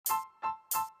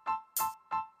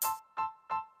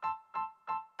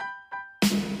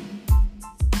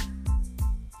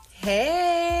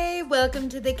Hey, welcome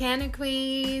to the Canna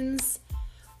Queens.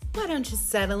 Why don't you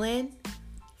settle in,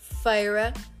 fire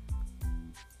up,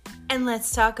 and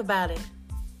let's talk about it.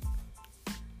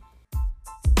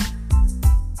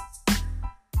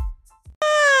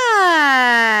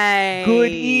 Hi. Good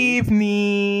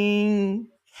evening.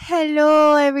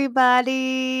 Hello,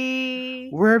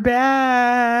 everybody. We're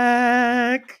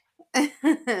back.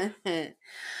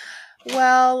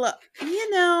 Well,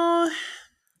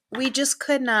 we just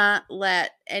could not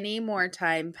let any more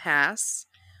time pass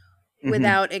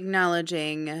without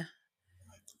acknowledging,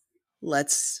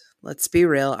 let's be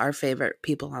real, our favorite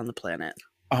people on the planet.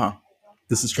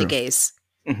 This is true. The gays.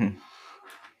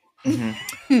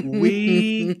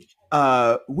 We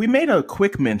made a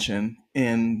quick mention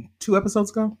in 2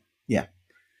 episodes ago. Yeah.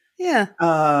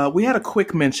 We had a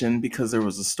quick mention because there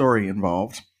was a story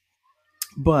involved,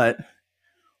 but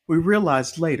we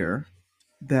realized later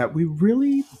that we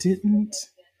really didn't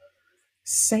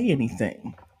say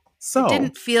anything. So it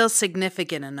didn't feel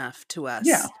significant enough to us.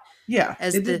 Yeah.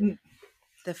 As the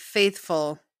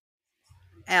faithful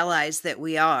allies that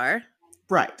we are.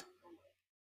 Right.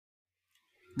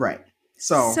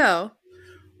 So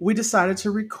we decided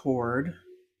to record.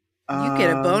 You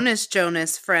get a bonus,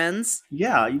 Jonas, friends.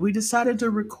 Yeah, we decided to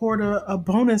record a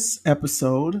bonus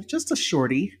episode, just a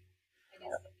shorty.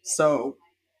 So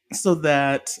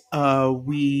that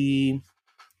we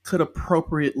could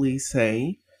appropriately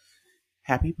say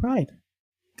Happy Pride,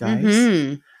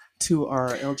 guys, to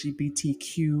our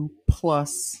LGBTQ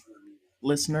plus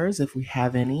listeners, if we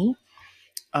have any.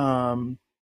 And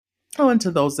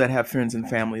to those that have friends and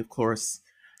family, of course.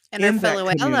 And our fellow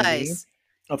allies.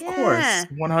 Of course,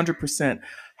 100%.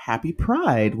 Happy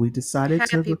Pride. We decided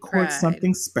to record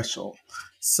something special.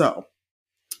 So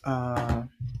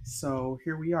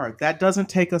here we are. That doesn't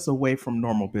take us away from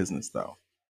normal business, though.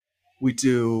 We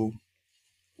do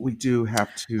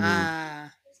have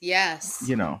to.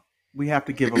 Yes. We have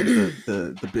to give them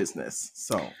the business.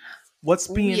 So, what's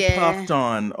being puffed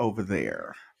on over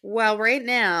there? Well, right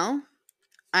now,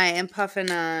 I am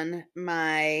puffing on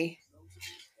my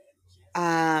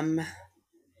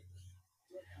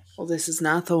well, this is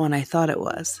not the one I thought it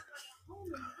was.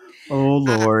 Oh,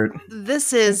 Lord.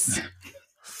 This is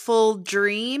Full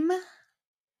Dream,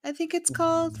 I think it's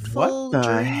called. What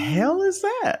the hell is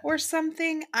that? Or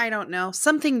something. I don't know.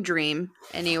 Something Dream.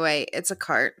 Anyway, it's a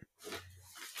cart.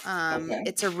 Okay.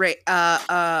 It's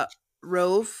a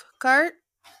Rove cart.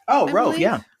 Oh, Rove,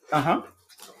 yeah. Uh-huh.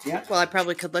 Yeah. Well, I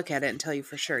probably could look at it and tell you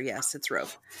for sure. Yes, it's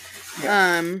Rove.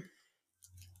 Yeah.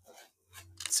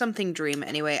 Something Dream.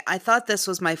 Anyway, I thought this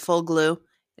was my Full Glue.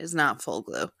 It is not Full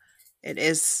Glue. It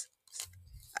is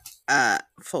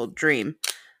Full Dream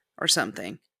or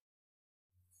something.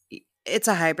 It's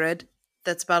a hybrid.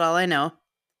 That's about all I know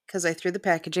because I threw the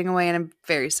packaging away and I'm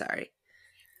very sorry.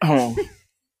 Oh.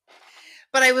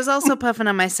 But I was also puffing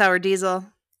on my sour diesel.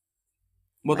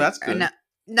 Well, that's good.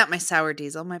 Not my sour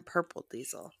diesel, my purple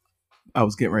diesel. I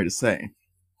was getting ready to say.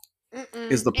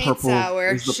 Is the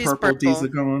purple diesel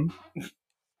gone?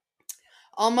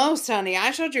 Almost, honey.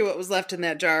 I showed you what was left in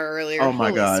that jar earlier. Oh my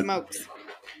Holy God. smokes.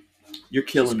 You're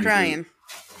killing me. Crying. Dude.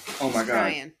 Oh my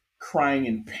God. Crying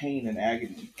in pain and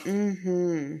agony.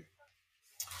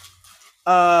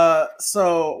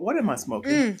 So what am I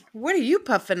smoking? What are you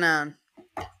puffing on?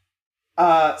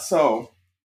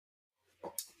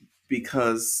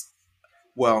 Because,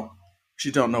 well, what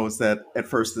you don't know is that at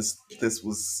first this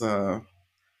was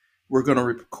we're going to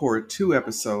record 2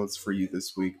 episodes for you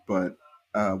this week, but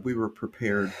we were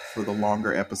prepared for the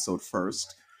longer episode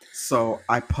first. So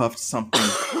I puffed something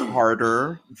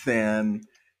harder than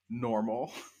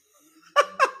normal.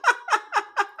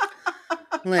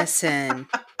 Listen,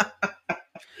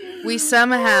 we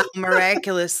somehow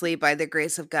miraculously, by the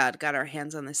grace of God, got our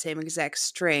hands on the same exact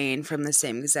strain from the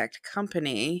same exact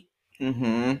company.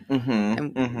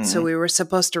 So we were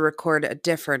supposed to record a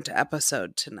different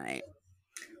episode tonight.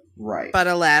 Right. But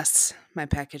alas, my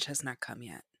package has not come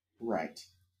yet. Right.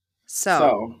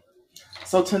 So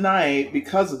tonight,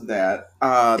 because of that,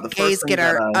 the gays first get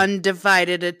our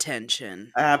undivided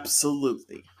attention.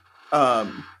 Absolutely.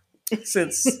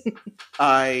 Since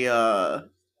I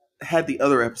had the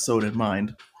other episode in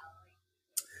mind,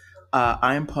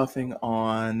 I am puffing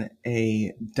on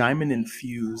a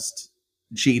diamond-infused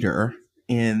Jeter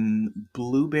in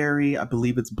blueberry. I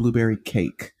believe it's blueberry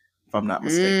cake, if I'm not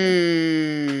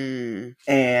mistaken.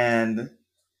 And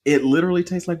it literally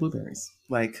tastes like blueberries.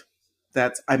 Like,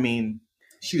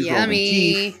 she's rolling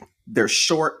teeth. They're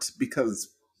short because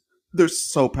they're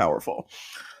so powerful.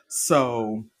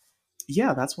 So,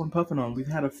 yeah, that's what I'm puffing on. We've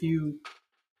had a few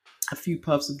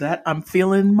puffs of that. I'm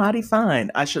feeling mighty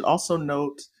fine. I should also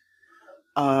note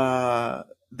uh,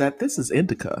 that this is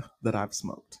indica that I've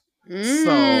smoked.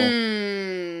 So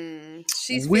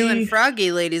She's feeling we,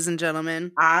 froggy, ladies and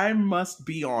gentlemen. I must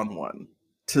be on one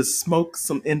to smoke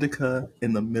some indica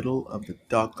in the middle of the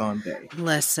doggone day.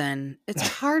 Listen, it's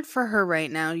hard for her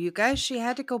right now. You guys, she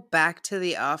had to go back to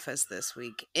the office this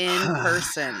week in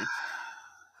person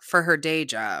for her day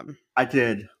job. I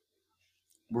did.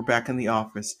 We're back in the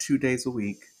office 2 days a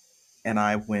week, and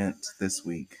I went this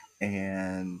week.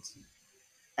 And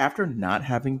after not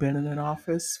having been in an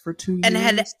office for two And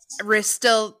had years,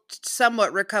 still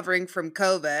somewhat recovering from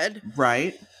COVID.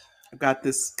 right, I've got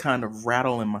this kind of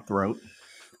rattle in my throat,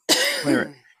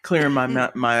 clearing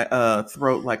my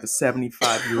throat like a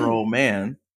 75-year-old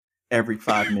man every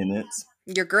 5 minutes.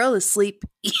 Your girl is asleep.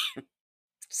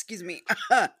 Excuse me.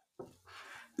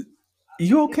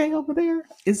 You okay over there?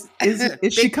 Is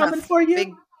she Big coming puff. for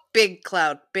you? Big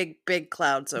cloud. Big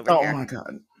clouds over Oh here. my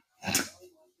god.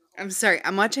 I'm sorry.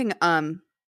 I'm watching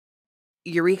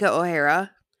Eureka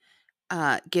O'Hara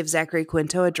give Zachary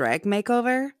Quinto a drag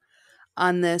makeover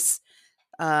on this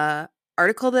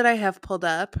article that I have pulled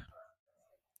up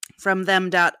from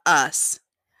them.us,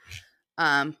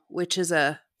 which is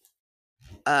a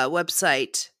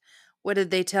website. What did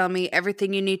they tell me?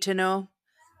 Everything you need to know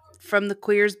from the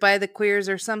queers by the queers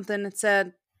or something. It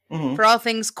said for all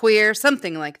things queer,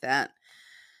 something like that.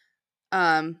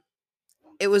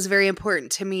 It was very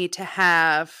important to me to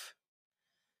have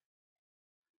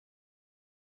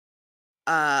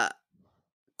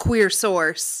queer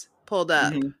source pulled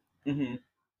up.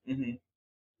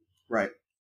 Right.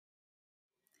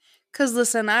 Because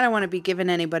listen, I don't want to be giving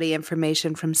anybody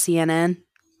information from CNN.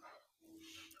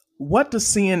 What does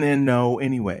CNN know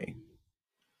anyway?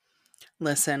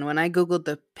 Listen, when I Googled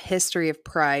the history of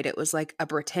Pride, it was like a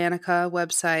Britannica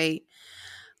website,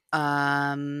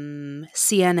 CNN,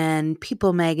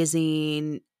 People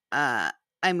Magazine. I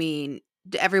mean,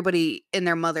 everybody and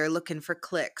their mother looking for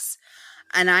clicks.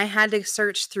 And I had to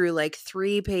search through like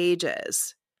 3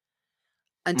 pages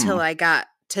until I got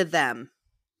to them.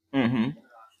 Mm-hmm.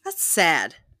 That's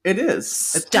sad. It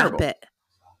is. It's Stop terrible. it.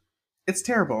 It's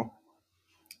terrible.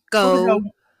 Go. Who the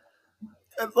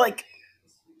hell,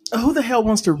 who the hell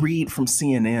wants to read from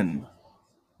CNN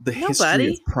the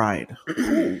history of Pride?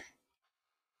 Who?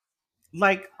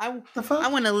 Like, the fuck? I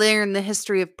want to learn the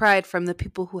history of Pride from the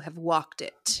people who have walked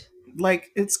it. Like,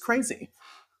 it's crazy.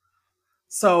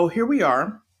 So here we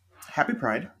are. Happy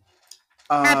Pride.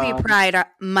 Happy Pride,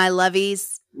 my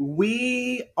lovies.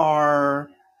 We are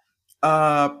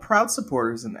proud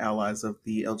supporters and allies of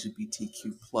the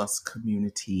LGBTQ plus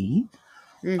community,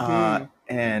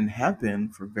 and have been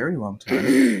for a very long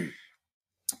time.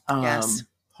 Yes,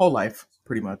 whole life,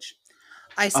 pretty much.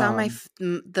 I saw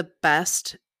the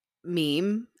best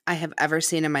meme I have ever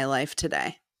seen in my life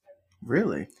today.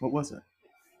 Really? What was it?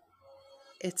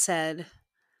 It said,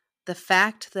 "The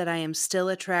fact that I am still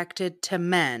attracted to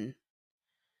men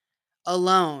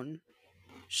alone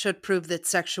should prove that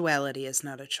sexuality is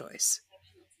not a choice."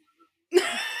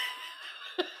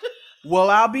 Well,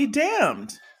 I'll be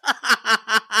damned.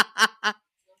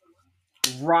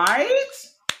 Right?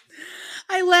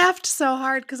 I laughed so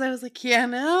hard because I was like, yeah,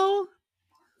 no.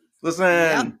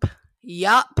 Listen.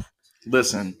 Yup.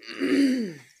 Listen.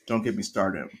 Don't get me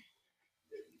started.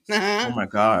 Oh my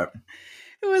God.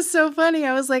 It was so funny.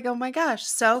 I was like, oh my gosh.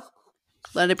 So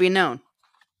let it be known.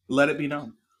 Let it be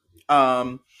known.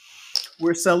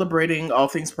 We're celebrating all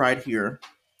things Pride here.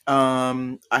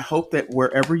 I hope that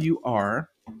wherever you are,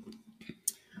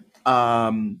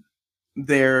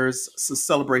 there's a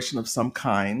celebration of some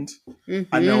kind.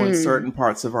 I know in certain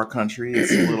parts of our country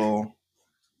it's a little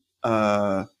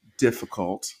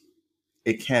difficult.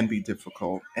 It can be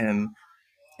difficult and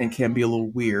can be a little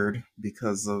weird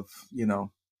because of,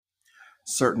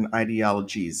 certain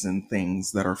ideologies and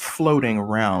things that are floating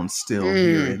around still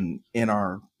here in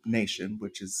our nation,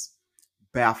 which is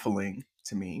baffling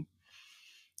to me.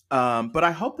 But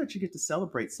I hope that you get to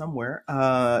celebrate somewhere.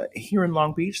 Here in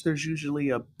Long Beach, there's usually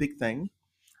a big thing.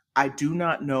 I do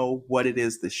not know what it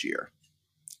is this year.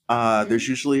 There's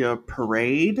usually a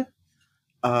parade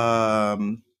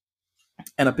and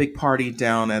a big party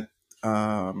down at,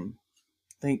 I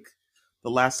think the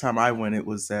last time I went, it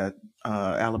was at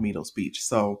Alamitos Beach.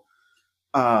 So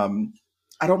I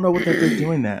don't know what they're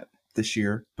doing that this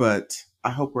year, but I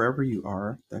hope wherever you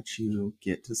are that you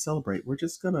get to celebrate. We're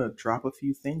just going to drop a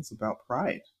few things about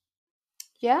Pride.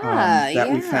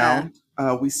 That we found.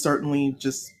 We certainly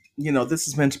just, this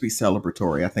is meant to be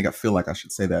celebratory. I feel like I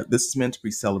should say that. This is meant to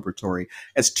be celebratory.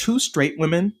 As 2 straight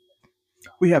women,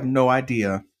 we have no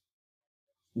idea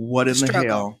what in the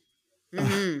hell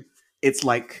it's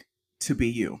like to be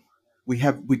you. We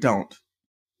don't.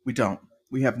 We don't.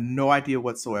 We have no idea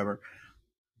whatsoever.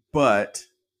 But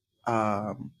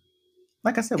um,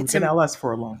 like I said, we've It's been Im- LS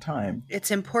for a long time.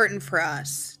 it's important for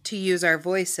us to use our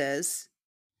voices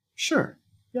Sure.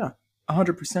 Yeah.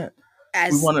 100%. We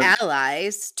as want to.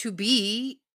 allies to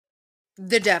be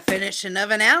the definition of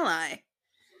an ally.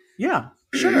 Yeah,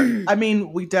 sure. I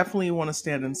mean, we definitely want to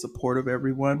stand in support of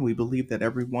everyone. We believe that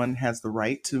everyone has the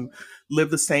right to live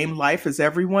the same life as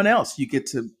everyone else. You get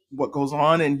to what goes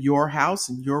on in your house,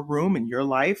 in your room, in your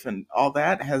life, and all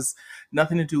that has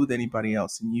nothing to do with anybody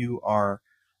else. And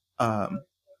um,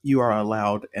 you are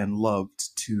allowed and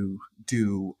loved to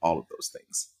do all of those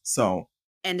things. So,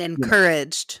 And you know,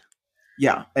 encouraged.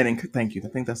 yeah. Thank you. I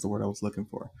think that's the word I was looking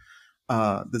for.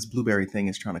 This blueberry thing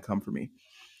is trying to come for me.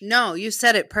 No, you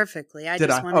said it perfectly. I Did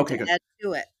just I? wanted Okay, to good. add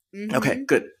to it. Okay,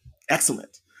 good.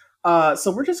 Excellent.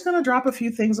 So we're just going to drop a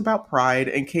few things about pride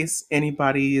in case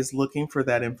anybody is looking for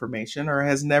that information or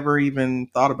has never even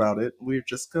thought about it. We're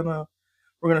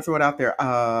gonna throw it out there.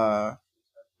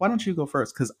 Why don't you go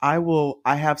first? Because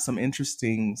I have some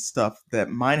interesting stuff that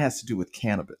mine has to do with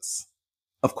cannabis.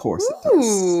 Of course it does.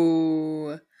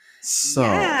 Ooh, So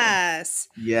yes.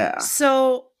 yeah.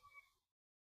 So,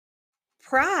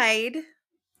 Pride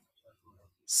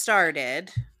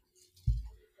started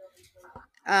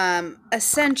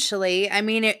essentially, I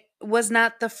mean, it was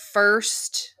not the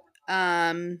first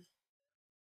um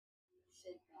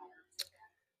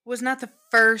was not the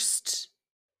first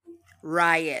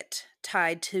riot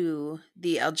tied to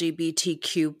the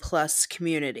LGBTQ plus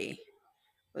community.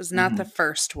 It was not the Hmm.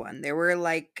 first one. There were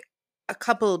like a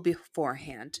couple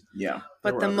beforehand. Yeah, there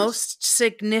But were the others. most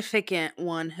significant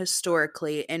one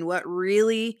historically, and what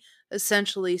really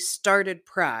essentially started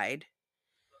Pride,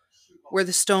 were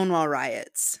the Stonewall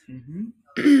riots.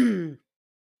 Hmm.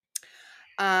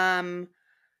 um,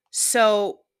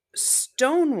 so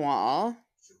Stonewall,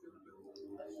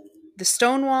 the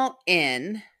Stonewall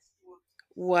Inn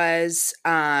was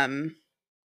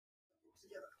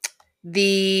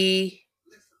the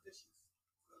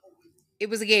it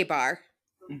was a gay bar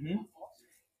Hmm.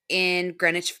 in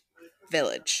Greenwich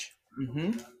Village.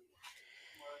 Hmm.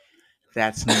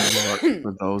 That's New York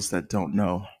for those that don't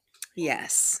know.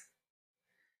 Yes.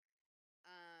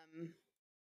 Um,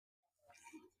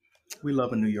 We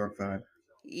love a New York vibe.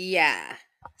 yeah.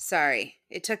 Sorry.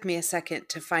 It took me a second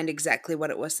to find exactly what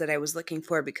it was that I was looking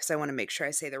for because I want to make sure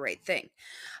I say the right thing.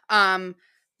 The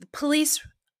police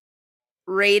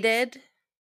raided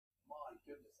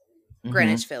Hmm.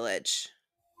 Greenwich Village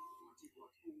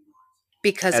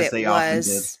because As it they often did.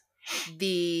 was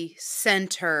the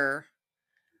center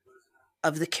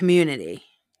of the community.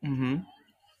 Hmm.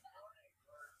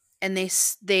 And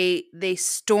they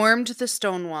stormed the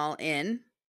Stonewall Inn,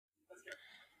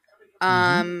 Hmm.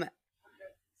 um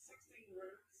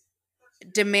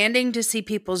demanding to see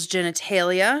people's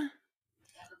genitalia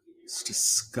It's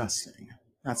disgusting.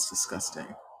 That's disgusting.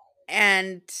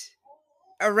 and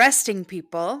arresting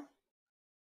people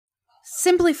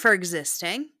simply for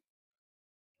existing,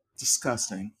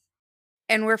 Disgusting.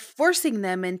 and were forcing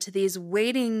them into these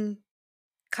waiting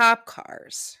cop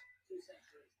cars.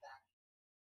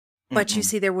 But you Mm-mm.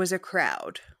 see, there was a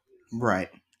crowd, Right.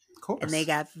 Of and they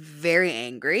course. got very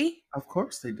angry. Of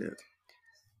course they did.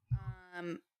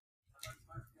 Um,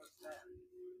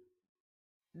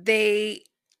 they,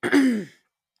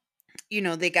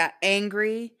 they got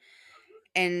angry,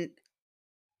 and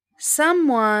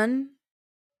someone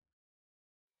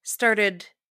started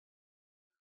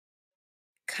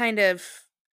kind of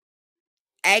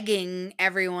egging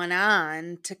everyone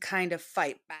on to kind of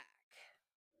fight back.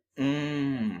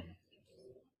 Mm. Yeah.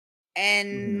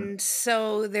 And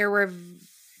so there were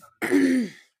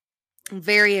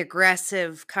very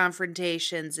aggressive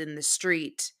confrontations in the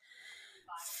street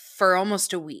for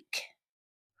almost a week.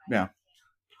 Yeah.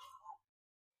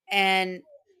 And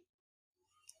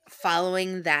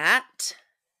following that,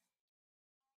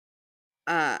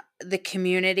 the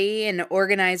community and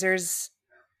organizers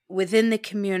within the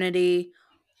community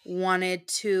wanted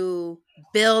to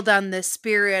build on the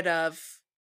spirit of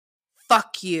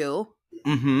fuck you.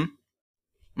 Mm-hmm.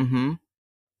 Mm-hmm.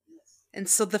 And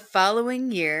so the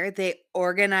following year, they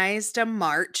organized a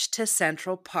march to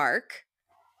Central Park.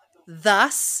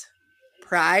 Thus,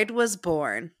 Pride was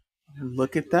born.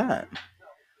 Look at that.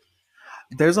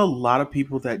 There's a lot of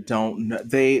people that don't know.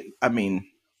 I mean,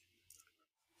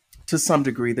 to some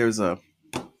degree, there's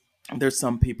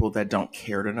some people that don't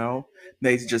care to know.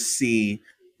 They just see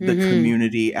the Mm-hmm.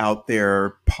 community out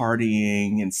there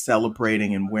partying and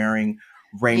celebrating and wearing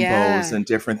rainbows Yeah. and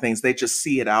different things. They just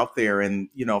see it out there, and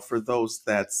for those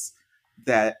that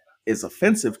is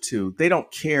offensive to, they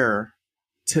don't care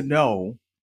to know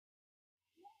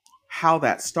how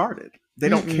that started. They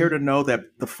don't care Mm-mm. to know that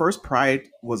the first Pride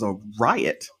was a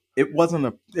riot. It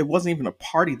wasn't even a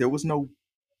party. There was no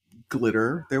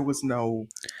glitter. There was no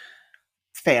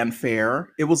fanfare.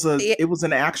 It, it was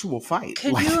an actual fight.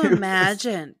 could Like you it was.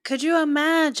 imagine? Could you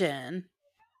imagine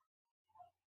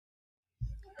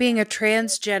being a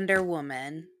transgender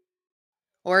woman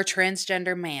or a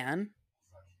transgender man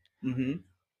Hmm.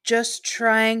 just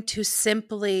trying to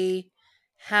simply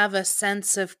have a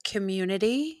sense of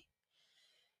community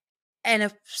and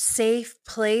a safe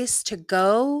place to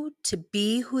go to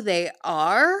be who they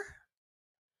are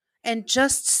and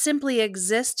just simply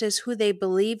exist as who they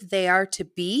believe they are to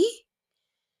be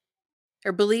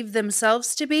or believe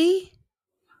themselves to be?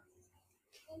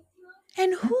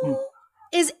 And who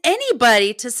is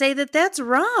anybody to say that that's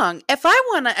wrong? If I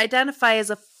want to identify as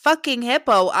a fucking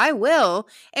hippo, I will.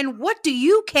 And what do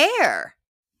you care?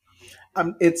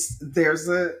 It's there's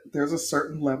a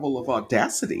certain level of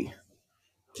audacity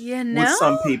You with know?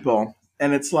 some people,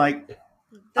 and it's like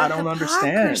The I don't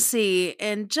understand. hypocrisy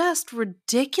and just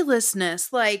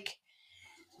ridiculousness. Like,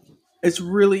 It's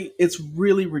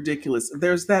really ridiculous.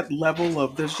 There's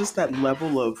just that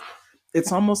level of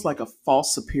it's almost like a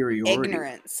false superiority.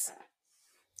 ignorance.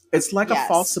 It's like a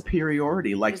false Yes.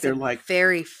 superiority. It Like is a they're like,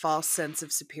 very false sense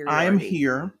of I am superiority.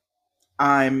 here.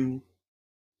 I'm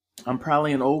I'm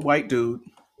probably an old white dude,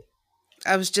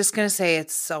 I was just going to say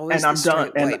it's and always the I'm done.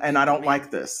 straight white And I people, don't man.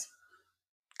 like this.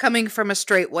 Coming from a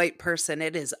straight white person,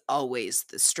 it is always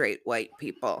the straight white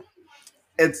people.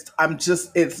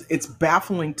 It's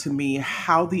baffling to me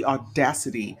how the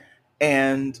audacity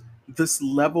and this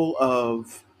level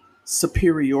of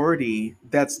superiority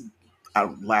that's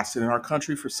lasted in our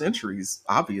country for centuries,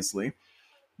 obviously,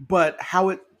 but how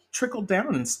it trickled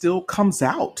down and still comes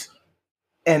out,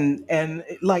 and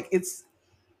like it's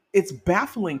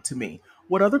baffling to me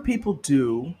what other people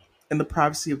do in the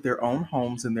privacy of their own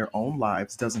homes and their own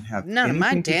lives doesn't have None of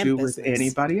my anything to damn do with business.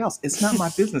 anybody else. It's not my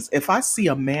business. If I see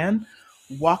a man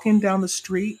walking down the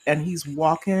street and he's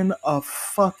walking a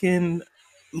fucking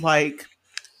like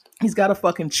he's got a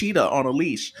fucking cheetah on a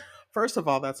leash. First of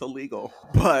all, that's illegal.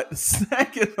 But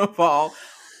second of all,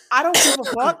 I don't give a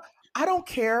fuck. I don't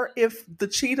care if the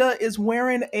cheetah is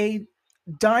wearing a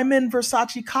diamond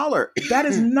Versace collar. That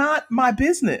is not my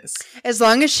business. As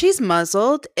long as she's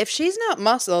muzzled. If she's not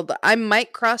muzzled, I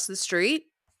might cross the street.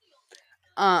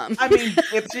 Um I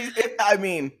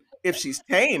mean, if she's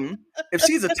tame, if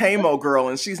she's a tame old girl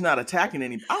and she's not attacking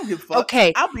any, I don't give a fuck.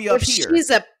 okay, I'll be up if here. she's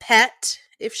a pet,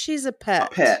 if she's a A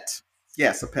pet. pet.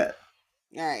 Yes, a pet.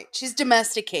 All right, she's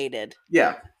domesticated.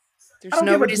 Yeah. I There's don't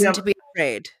no give a reason damn. to be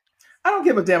afraid. I don't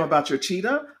give a damn about your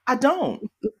cheetah. I don't.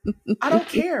 I don't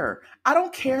care. I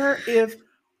don't care if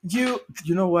you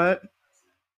know what?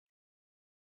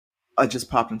 I just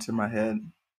popped into my head.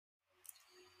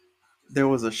 There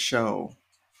was a show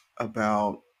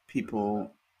about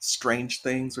people strange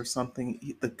things or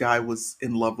something. The guy was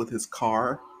in love with his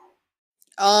car.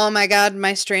 Oh my god,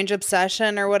 my strange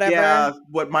obsession or whatever. Yeah,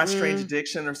 what my strange Mm,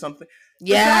 addiction or something.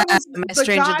 yeah, my The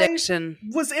strange guy addiction.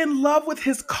 was in love with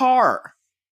his car.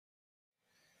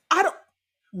 I don't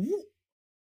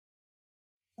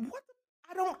what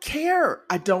I don't care.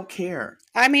 I don't care.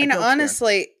 I I mean, don't care.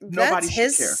 honestly, Nobody that's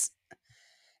should care. his.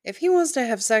 If he wants to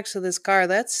have sex with his car,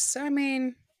 that's, I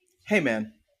mean, Hey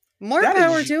man, more that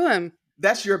power is to him.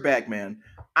 that's your bag, man.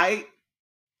 I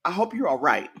I hope you're all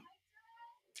right.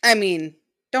 I mean,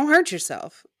 don't hurt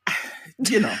yourself.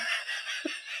 You know,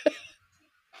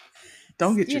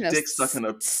 don't get You your know, dick stuck in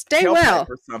a stay tailpipe well.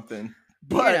 or something.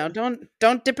 You know, But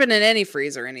don't dip it in any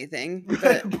freeze or anything.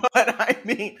 But I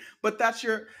mean, but that's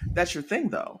your thing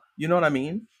though. You know what I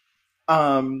mean?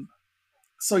 Um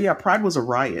so yeah, Pride was a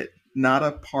riot, not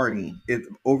a party. It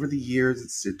over the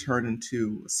years it turned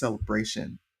into a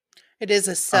celebration. it is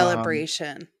a Um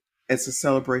celebration. it's a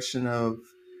celebration of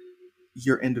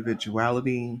your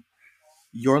individuality,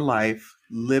 your life,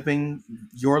 living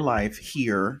your life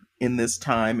here in this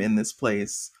time, in this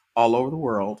place, all over the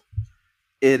world.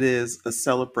 It is a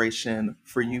celebration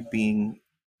for you being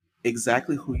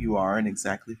exactly who you are and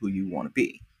exactly who you want to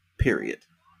be. Period.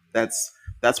 That's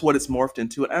that's what it's morphed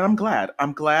into, and I'm glad.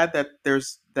 I'm glad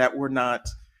that we're not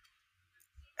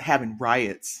having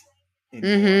riots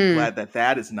anymore. I'm Mm-hmm. glad that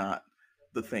that is not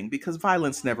the thing because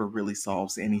violence never really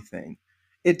solves anything.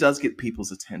 It does get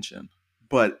people's attention,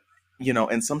 but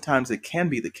and sometimes it can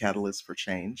be the catalyst for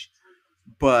change,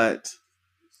 but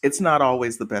it's not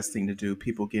always the best thing to do.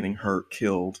 People getting hurt,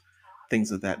 killed,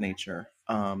 things of that nature.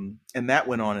 And that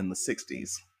went on in the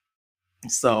 60s.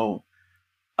 So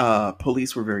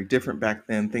police were very different back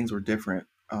then. Things were different,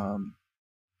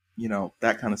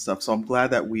 that kind of stuff. So I'm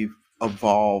glad that we've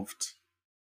evolved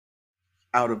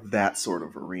out of that sort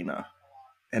of arena,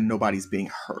 and nobody's being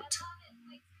hurt.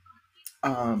 So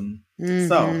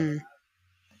Mm-hmm.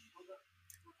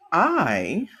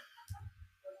 I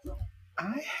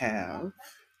have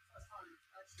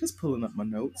just pulling up my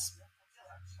notes.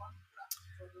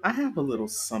 I have a little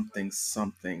something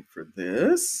something for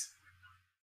this.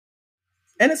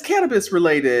 And it's cannabis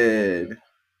related.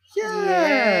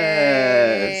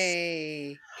 Yes.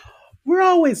 Yay. We're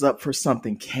always up for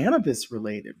something cannabis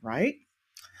related, right?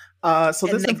 So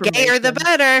And this the gayer the information.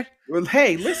 better. Well,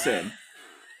 hey, listen.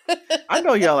 I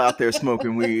know y'all out there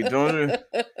smoking weed.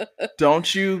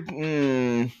 Don't you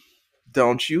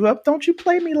don't you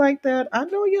play me like that. I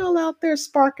know y'all out there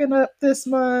sparking up this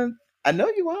month. I know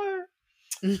you are.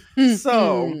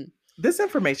 So this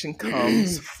information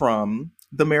comes from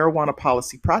the Marijuana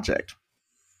Policy Project,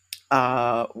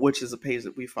 which is a page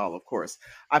that we follow, of course.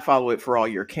 I follow it for all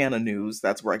your canna news.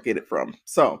 That's where I get it from.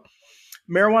 So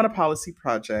Marijuana Policy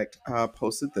Project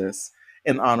posted this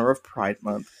in honor of Pride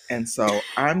Month. And so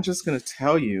I'm just going to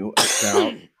tell you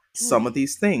about some of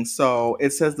these things. So it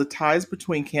says the ties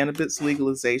between cannabis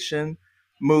legalization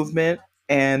movement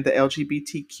and the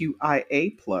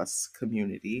LGBTQIA plus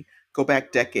community go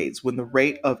back decades when the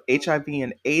rate of HIV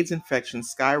and AIDS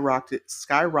infections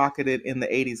skyrocketed in the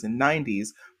 80s and 90s.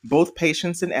 Both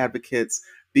patients and advocates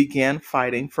began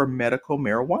fighting for medical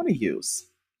marijuana use.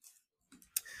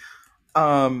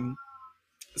 Um,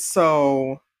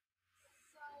 so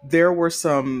there was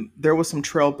some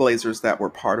trailblazers that were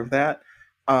part of that,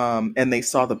 and they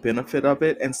saw the benefit of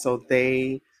it, and so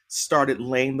they started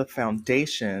laying the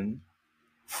foundation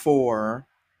for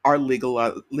our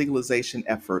legalization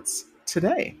efforts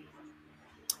today.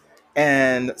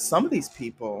 And some of these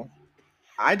people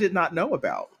I did not know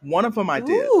about. One of them I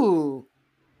did, Ooh.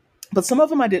 but some of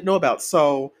them I didn't know about.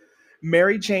 So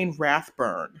Mary Jane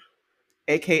Rathburn,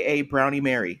 aka Brownie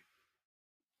Mary.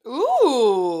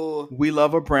 Ooh. We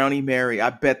love a Brownie Mary. I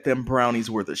bet them brownies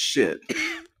were the shit.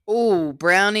 Ooh,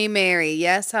 Brownie Mary.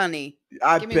 Yes, honey.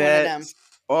 I Give me one of bet. them.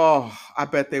 Oh, I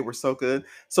bet they were so good.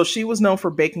 So she was known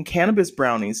for baking cannabis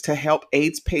brownies to help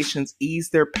AIDS patients ease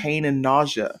their pain and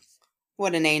nausea.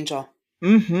 What an angel.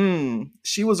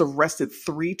 She was arrested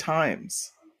 3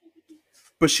 times,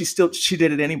 but she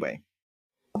did it anyway.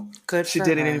 Good She for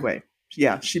did it her. anyway.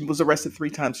 Yeah, she was arrested 3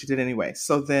 times. She did it anyway.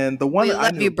 So then the one We that I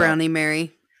love knew you, about. Brownie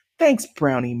Mary. Thanks,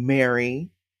 Brownie Mary.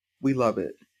 We love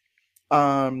it.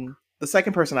 The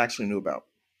second person I actually knew about,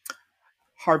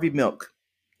 Harvey Milk.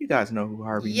 You guys know who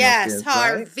Harvey Milk Yes, is, right?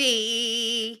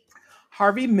 Harvey.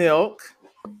 Harvey Milk.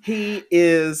 He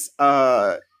is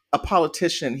a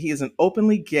politician. He is an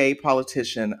openly gay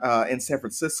politician in San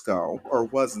Francisco, or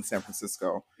was in San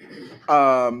Francisco.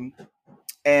 Um,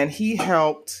 and he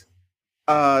helped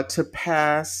to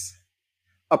pass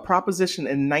a proposition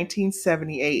in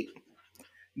 1978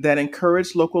 that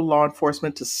encouraged local law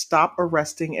enforcement to stop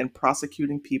arresting and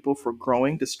prosecuting people for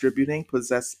growing, distributing,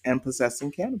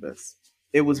 possessing cannabis.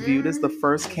 It was viewed as the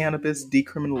first cannabis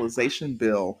decriminalization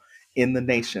bill in the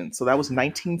nation. So that was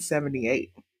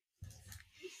 1978.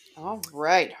 All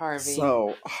right, Harvey.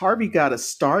 So Harvey got us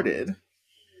started.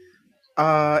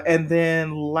 And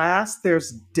then last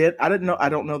there's I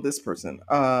don't know this person.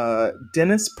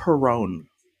 Dennis Peron.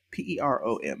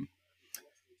 Perom.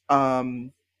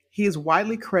 Um, he is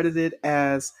widely credited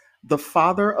as the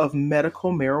father of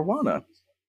medical marijuana.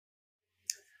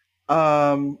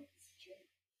 Um,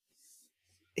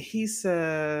 he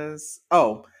says,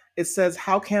 it says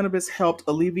how cannabis helped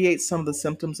alleviate some of the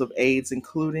symptoms of AIDS,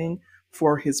 including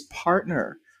for his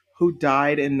partner who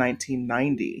died in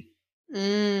 1990.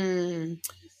 Mm.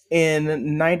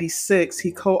 In 96,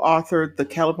 he co authored the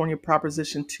California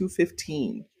Proposition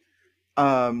 215,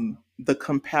 the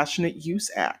Compassionate Use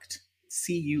Act,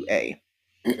 CUA.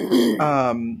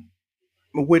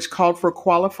 Which called for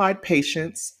qualified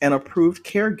patients and approved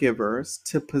caregivers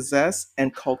to possess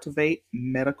and cultivate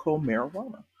medical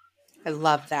marijuana. I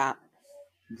love that.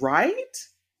 Right?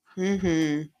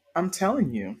 Mm-hmm. I'm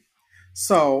telling you.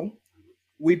 So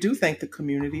we do thank the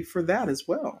community for that as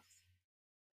well,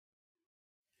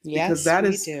 because Yes, that we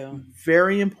is do.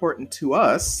 very important to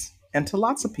us and to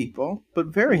lots of people, but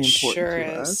very It important sure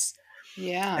to is. us.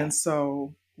 Yeah. And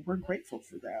so we're grateful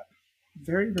for that.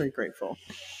 Very, very grateful.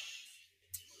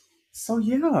 So,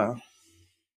 yeah,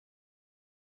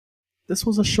 this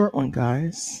was a short one,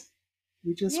 guys.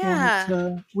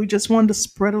 Yeah. We just wanted to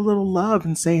spread a little love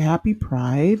and say happy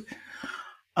Pride.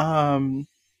 Um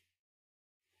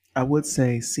I would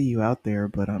say see you out there,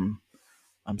 but I'm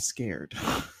scared.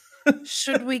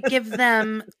 Should we give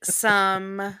them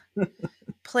some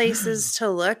places to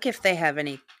look if they have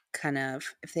any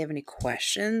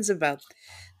questions about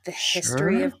the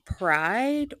history Sure. of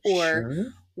Pride or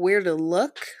Sure. where to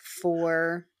look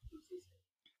for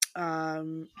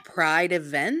Pride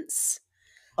events.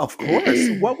 Of course.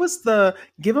 What was the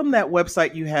give them that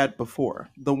website you had before,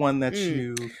 the one that Mm.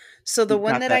 you So the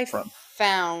one got that I that from?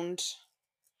 found,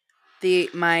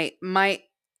 my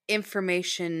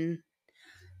information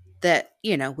that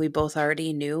we both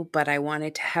already knew, but I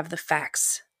wanted to have the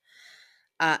facts.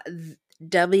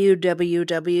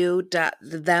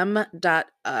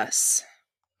 www.them.us,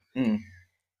 Mm,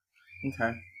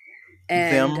 okay.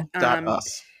 and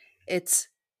Them.us. it's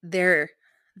their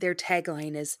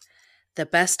tagline is the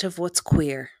best of what's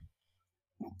queer.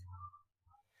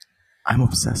 I'm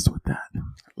obsessed with that.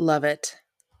 Love it.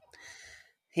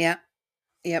 Yeah.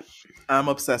 Yep. I'm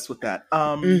obsessed with that.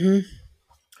 Mm-hmm.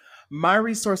 My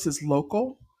resource is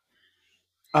local.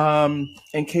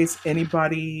 In case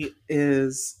anybody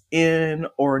is in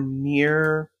or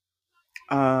near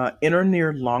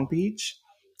Long Beach,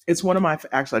 it's one of my.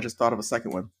 Actually, I just thought of a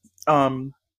second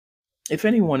one. If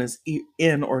anyone is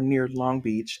in or near Long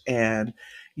Beach and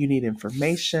you need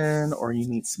information or you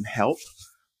need some help,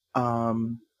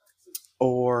 um,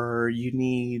 or you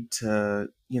need to,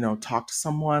 talk to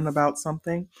someone about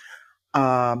something,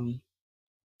 um,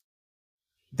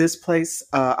 this place,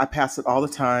 I pass it all the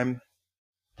time.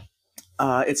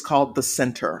 It's called The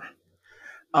Center.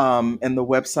 And the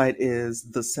website is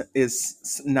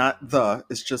not the,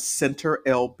 it's just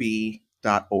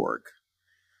centerlb.org.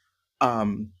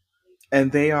 Um,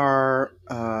 and they're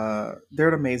an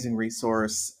amazing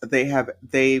resource. They have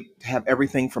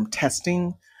everything from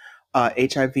testing,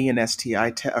 HIV and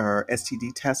or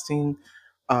STD testing.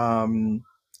 Um,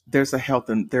 there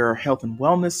are health and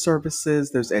wellness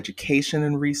services. There's education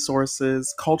and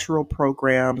resources, cultural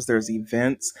programs. There's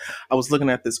events. I was looking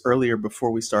at this earlier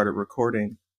before we started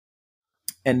recording,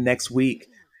 and next week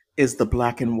is the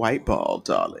Black and White Ball,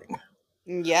 darling.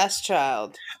 Yes,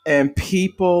 child. And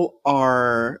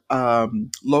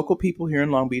local people here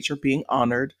in Long Beach are being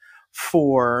honored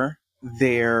for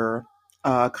their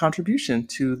contribution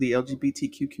to the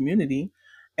LGBTQ community.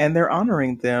 And they're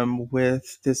honoring them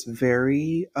with this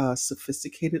very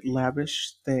sophisticated,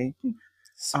 lavish thing. Um,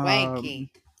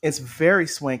 Swanky. it's very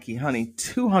swanky, honey.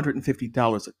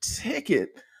 $250 a ticket.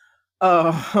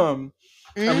 Um,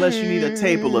 Unless you need a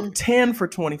table Mm-hmm. of 10 for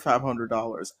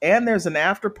 $2,500. And there's an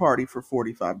after party for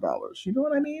 $45. You know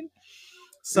what I mean?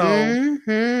 So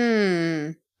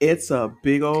Mm-hmm. it's a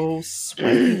big old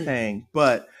swanky thing.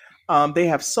 But they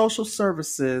have social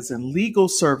services and legal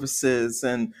services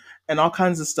and all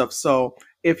kinds of stuff. So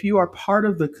if you are part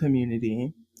of the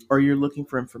community or you're looking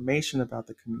for information about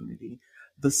the community,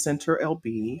 the Center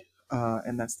LB,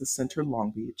 and that's the Center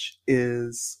Long Beach,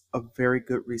 is a very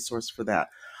good resource for that.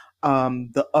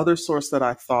 The other source that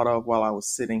I thought of while I was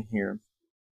sitting here,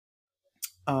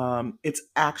 it's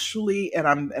actually, and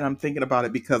I'm thinking about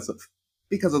it because of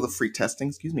the free testing.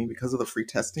 Excuse me, because of the free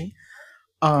testing.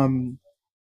 Um,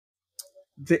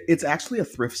 it's actually a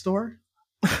thrift store.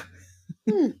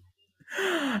 Mm.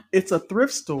 It's a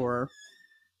thrift store,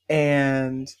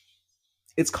 and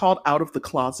it's called Out of the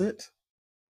Closet,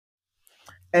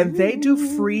 and they do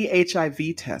Ooh. free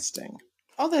HIV testing.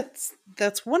 Oh,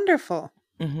 that's wonderful.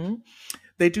 hmm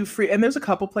They do free, and there's a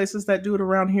couple places that do it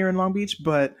around here in Long Beach,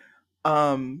 but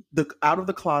the Out of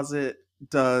the Closet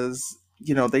does,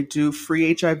 they do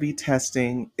free HIV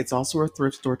testing. It's also a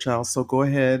thrift store, child. So go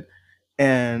ahead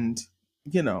and,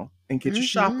 and get your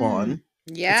shop Mm-hmm. on.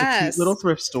 It's a cute little Yes.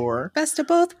 thrift store. Best of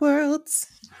both worlds.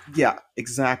 Yeah,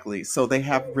 exactly. So they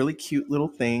have really cute little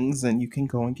things, and you can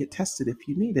go and get tested if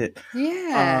you need it.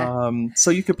 Yeah. So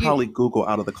you could You probably Google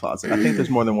Out of the Closet. I think there's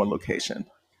more than one location.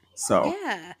 So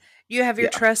yeah. You have your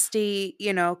yeah. trusty,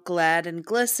 Glad and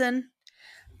Glisten.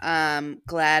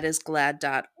 Glad is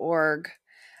glad.org.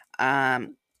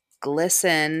 Um,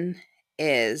 Glisten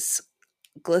is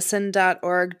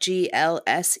glisten.org,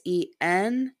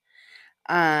 GLSEN.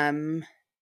 Um,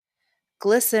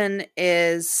 Glisten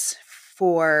is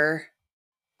for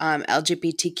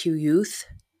LGBTQ youth.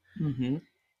 hmm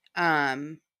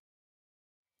Um,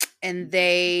 and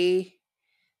they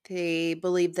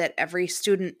believe that every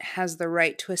student has the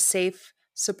right to a safe,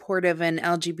 supportive, and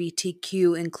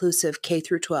LGBTQ inclusive K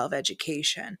through 12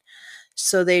 education.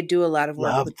 So they do a lot of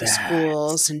work Love with the that.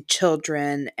 schools and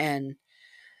children and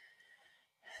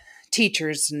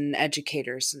teachers and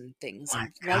educators and things My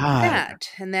like God. that.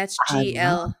 And that's I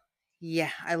love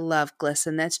yeah, I love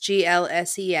Glisten. That's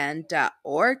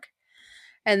GLSEN.org.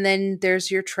 And then there's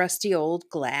your trusty old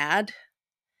GLAD,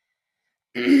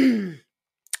 GLAAD.org.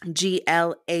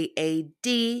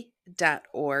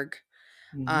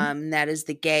 hmm That is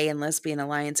the Gay and Lesbian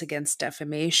Alliance Against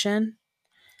Defamation.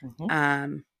 hmm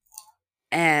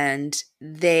and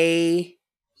they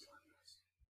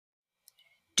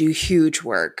do huge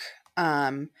work.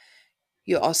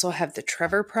 You also have the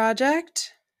Trevor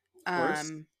Project. Of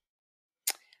course.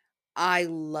 I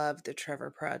love the Trevor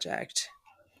Project.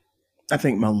 I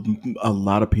think a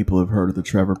lot of people have heard of the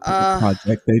Trevor Uh,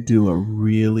 Project.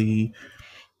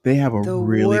 They have a the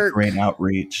really work, great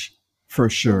outreach for the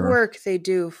sure. work they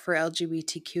do for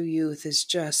LGBTQ youth is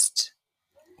just,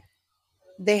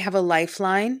 they have a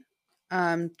lifeline,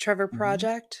 Trevor Mhm.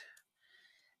 Project.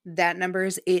 That number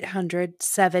is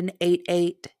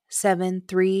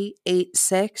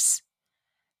 800-788-7386.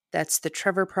 That's the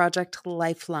Trevor Project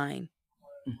Lifeline.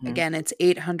 Mhm. Again, it's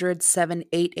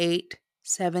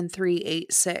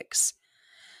 800-788-7386.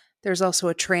 There's also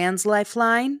a trans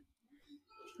lifeline.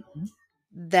 Mhm.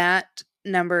 That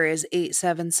number is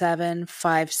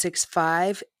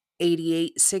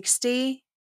 877-565-8860.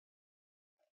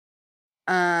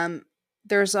 Um,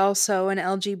 there's also an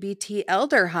LGBT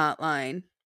elder hotline.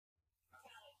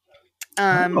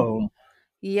 Um, Oh,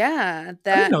 yeah, I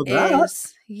didn't know that.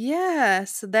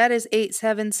 so that is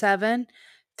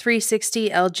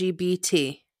 877-360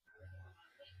 LGBT.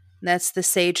 That's the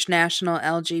Sage National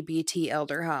LGBT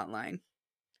Elder Hotline.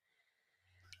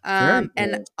 Very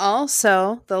And good.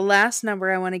 also, the last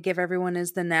number I want to give everyone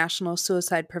is the National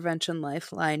Suicide Prevention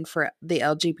Lifeline for the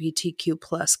LGBTQ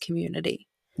plus community.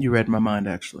 You read my mind,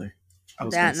 actually. I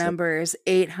was going That to say. number is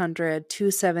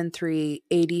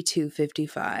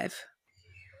 800-273-8255.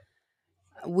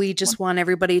 We One- just want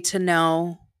everybody to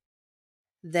know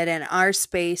that in our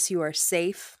space, you are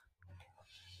safe.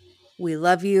 We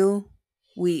love you.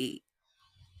 We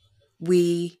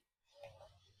we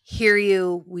hear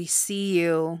you. We see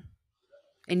you.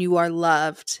 And you are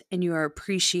loved and you are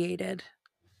appreciated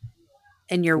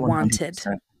and you're wanted.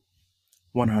 100%.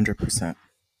 100%.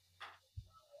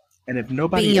 And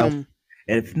Bam.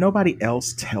 if nobody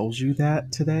else tells you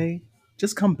that today,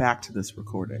 just come back to this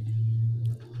recording.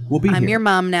 We'll be I'm your here.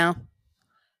 mom now.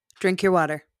 Drink your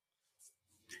water.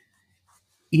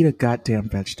 Eat a goddamn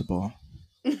vegetable.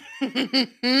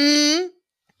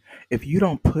 If you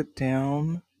don't put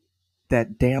down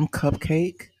that damn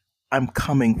cupcake, I'm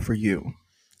coming for you.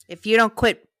 If you don't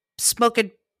quit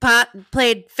smoking pot and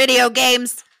playing video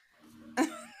games.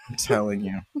 I'm telling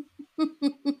you.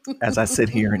 As I sit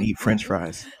here and eat French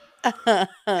fries.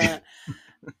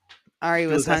 Ari Do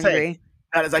was as I say, hungry.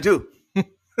 not as I do.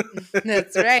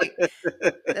 That's right.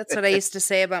 That's what I used to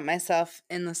say about myself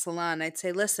in the salon. I'd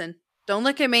say, listen, don't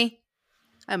look at me.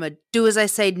 I'm a do as I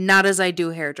say, not as I do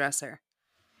hairdresser.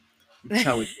 I'm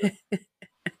telling you.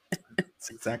 It's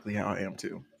exactly how I am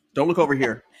too. Don't look over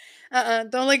here.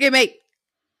 Don't look at me.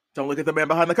 Don't look at the man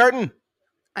behind the curtain.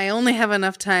 I only have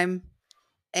enough time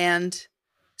and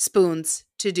spoons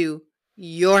to do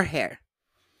your hair.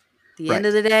 At the end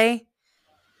of Right. the day,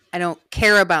 I don't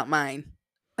care about mine.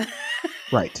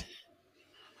 Right.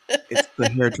 It's the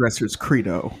hairdresser's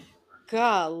credo.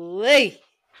 Golly.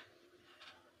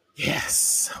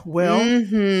 Yes.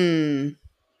 Mm-hmm.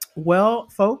 Well,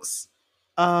 folks,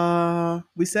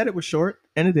 we said it was short,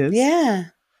 and it is. Yeah.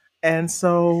 And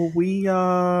so we're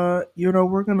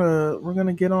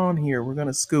gonna get on here. We're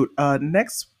gonna scoot.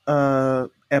 Next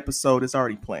episode is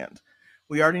already planned.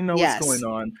 We already know what's going Yes.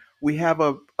 on. We have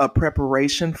a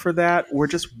preparation for that. We're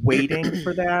just waiting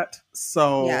for that.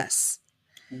 So Yes.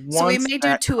 So we once may do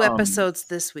that 2 episodes comes,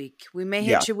 this week. We may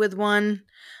yeah, hit you with one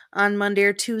on Monday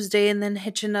or Tuesday and then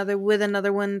hit you another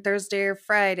one Thursday or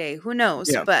Friday. Who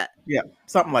knows? yeah, But yeah,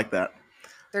 something like that.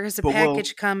 there's a But we'll,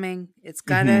 package coming.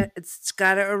 mhm, It's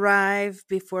gotta arrive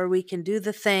before we can do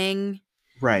the thing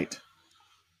right.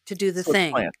 to do the So it's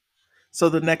thing. planned. So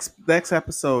the next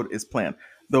episode is planned.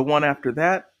 The one after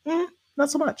that, not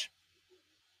so much.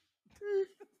 Mm,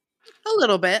 a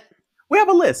little bit. We have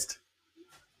a list.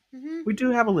 Hmm. We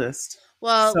do have a list.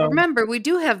 Well, So, remember, we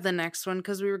do have the next one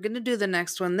because we were going to do the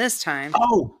next one this time.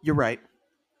 oh, you're right.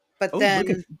 But Oh,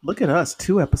 then, look at us,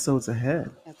 2 episodes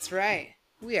ahead. that's right.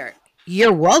 We are.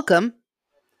 You're welcome.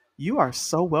 You are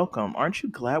so welcome. Aren't you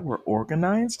glad we're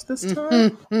organized this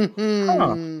time?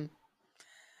 Huh.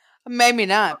 Maybe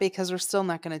not because we're still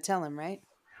not going to tell him, right?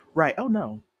 Right. Oh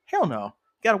no. Hell no.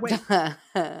 Gotta wait.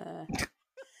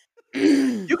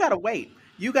 You gotta wait.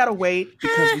 You gotta wait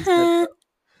because we said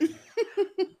so.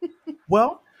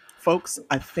 Well, folks,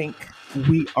 I think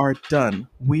we are done.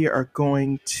 We are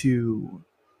going to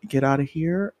get out of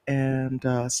here and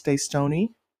stay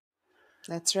stony.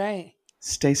 That's right.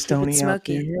 Stay Keep it stony out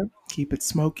smoky. there. Keep it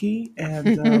smoky, and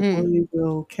we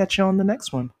will catch you on the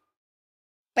next one.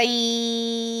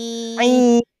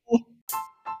 Bye.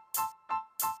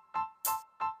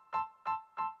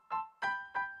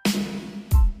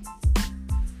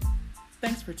 Bye.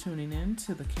 Thanks for tuning in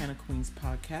to the Canna Queens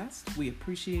podcast. We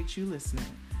appreciate you listening.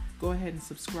 Go ahead and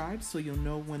subscribe so you'll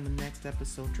know when the next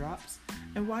episode drops.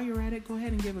 And while you're at it, go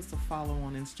ahead and give us a follow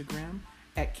on Instagram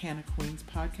at Canna Queens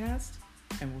Podcast.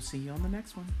 And we'll see you on the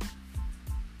next one.